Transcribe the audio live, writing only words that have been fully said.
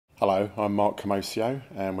Hello, I'm Mark Camoccio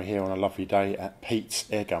and we're here on a lovely day at Pete's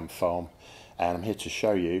Airgun Farm, and I'm here to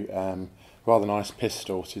show you rather nice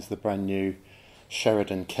pistol. It is the brand new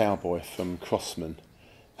Sheridan Cowboy from Crosman.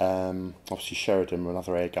 Obviously Sheridan are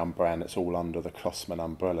another airgun brand that's all under the Crosman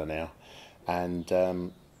umbrella now,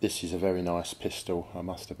 and this is a very nice pistol, I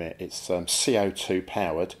must admit. It's CO2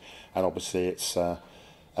 powered, and obviously it's a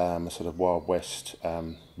sort of Wild West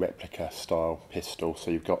replica style pistol,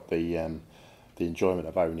 so you've got the enjoyment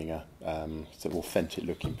of owning a sort of authentic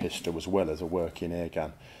looking pistol as well as a working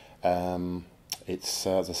airgun. It's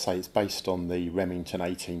as I say, it's based on the Remington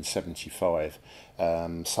 1875.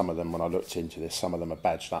 Some of them, when I looked into this, some of them are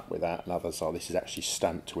badged up with that, and others are. This is actually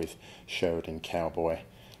stamped with Sheridan Cowboy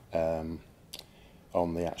on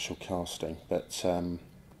the actual casting, but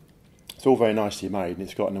it's all very nicely made, and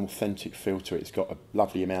it's got an authentic feel to it. It's got a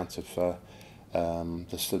lovely amount of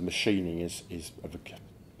the machining is of a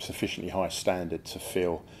sufficiently high standard to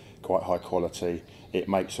feel quite high quality. It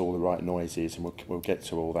makes all the right noises, and we'll get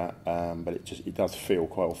to all that, but it does feel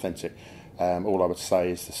quite authentic. All I would say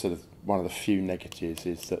is the sort of one of the few negatives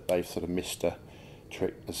is that they've sort of missed a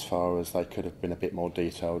trick as far as they could have been a bit more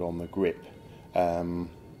detailed on the grip. I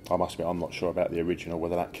must admit, I'm not sure about the original,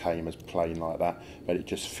 whether that came as plain like that, but it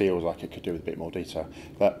just feels like it could do with a bit more detail.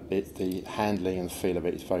 But the handling and the feel of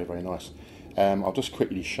it is very, very nice. I'll just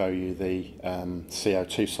quickly show you the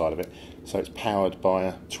CO2 side of it. So it's powered by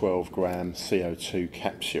a 12 gram CO2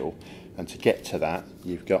 capsule, and to get to that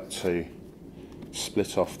you've got to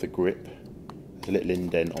split off the grip. There's a little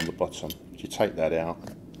indent on the bottom. You take that out,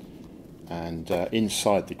 and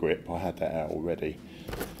inside the grip, I had that out already,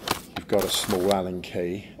 you've got a small Allen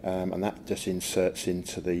key, and that just inserts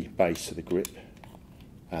into the base of the grip,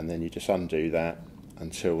 and then you just undo that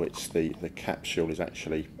until it's the capsule is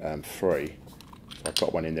actually free. So I've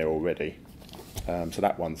got one in there already, so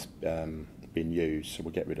that one's been used, so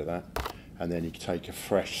we'll get rid of that. And then you take a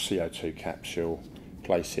fresh CO2 capsule,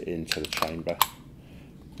 place it into the chamber,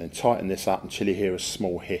 then tighten this up until you hear a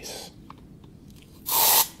small hiss.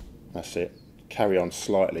 That's it. Carry on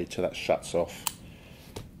slightly till that shuts off.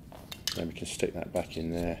 Then we can stick that back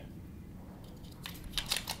in there,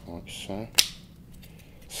 like so.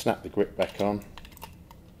 Snap the grip back on,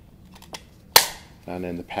 and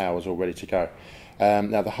then the power's all ready to go.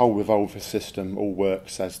 Now the whole revolver system all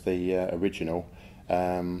works as the original,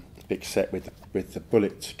 except with the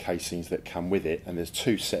bullet casings that come with it, and there's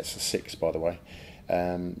two sets of 6, by the way.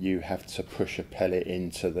 You have to push a pellet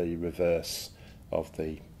into the reverse of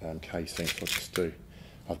the casing. So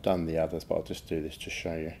I've done the others, but I'll just do this to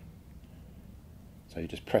show you. So you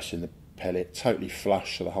just press in the pellet totally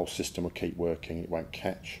flush, so the whole system will keep working, it won't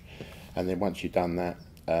catch. And then once you've done that,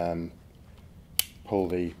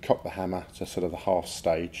 cock the hammer to sort of the half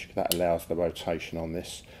stage. That allows the rotation on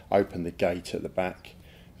this. Open the gate at the back,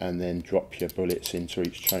 and then drop your bullets into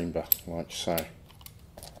each chamber, like so.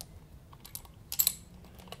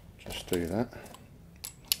 Just do that.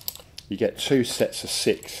 You get 2 sets of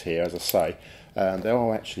 6 here, as I say. They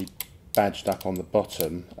are actually badged up on the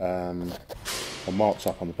bottom, or marked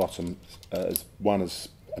up on the bottom, as one as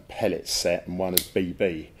a pellet set and one as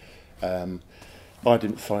BB. I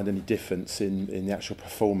didn't find any difference in the actual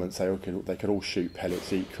performance. They could all shoot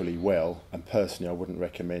pellets equally well, and personally I wouldn't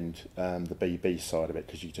recommend the BB side of it,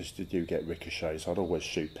 because you do get ricochets. So I'd always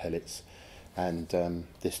shoot pellets, and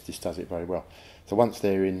this does it very well. So once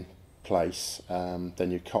they're in place,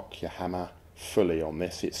 then you cock your hammer fully on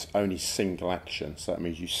this. It's only single action, so that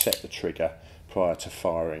means you set the trigger prior to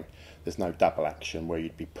firing. There's no double action where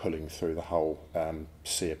you'd be pulling through the whole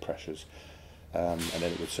sear pressures. And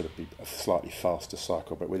then it would sort of be a slightly faster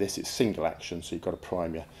cycle, but with this it's single action, so you've got to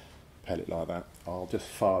prime your pellet like that. I'll just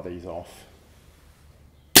fire these off.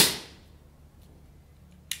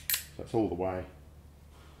 That's all the way.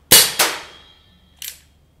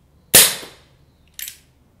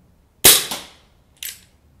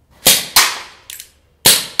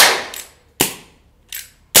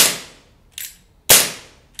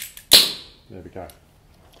 There we go.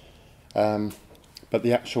 But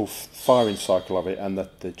the actual firing cycle of it, and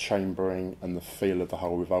the chambering and the feel of the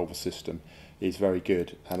whole revolver system is very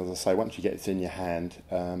good. And as I say, once you get it in your hand,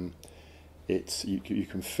 you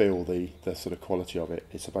can feel the sort of quality of it.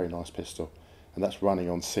 It's a very nice pistol, and that's running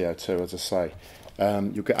on CO2, as I say.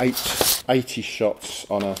 You'll get 80 shots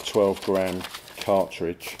on a 12 gram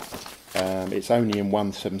cartridge. It's only in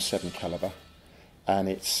 177 caliber, and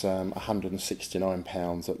it's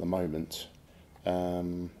 £169 at the moment.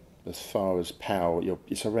 As far as power,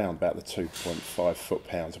 it's around about the 2.5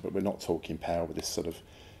 foot-pounds, but we're not talking power with this sort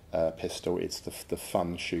of pistol. It's the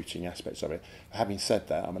fun shooting aspects of it. Having said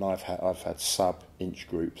that, I mean, I've had sub-inch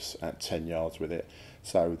groups at 10 yards with it,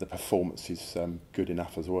 so the performance is good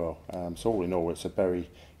enough as well. So all in all, it's a very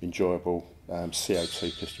enjoyable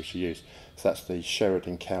CO2 pistol to use. So that's the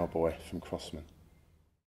Sheridan Cowboy from Crosman.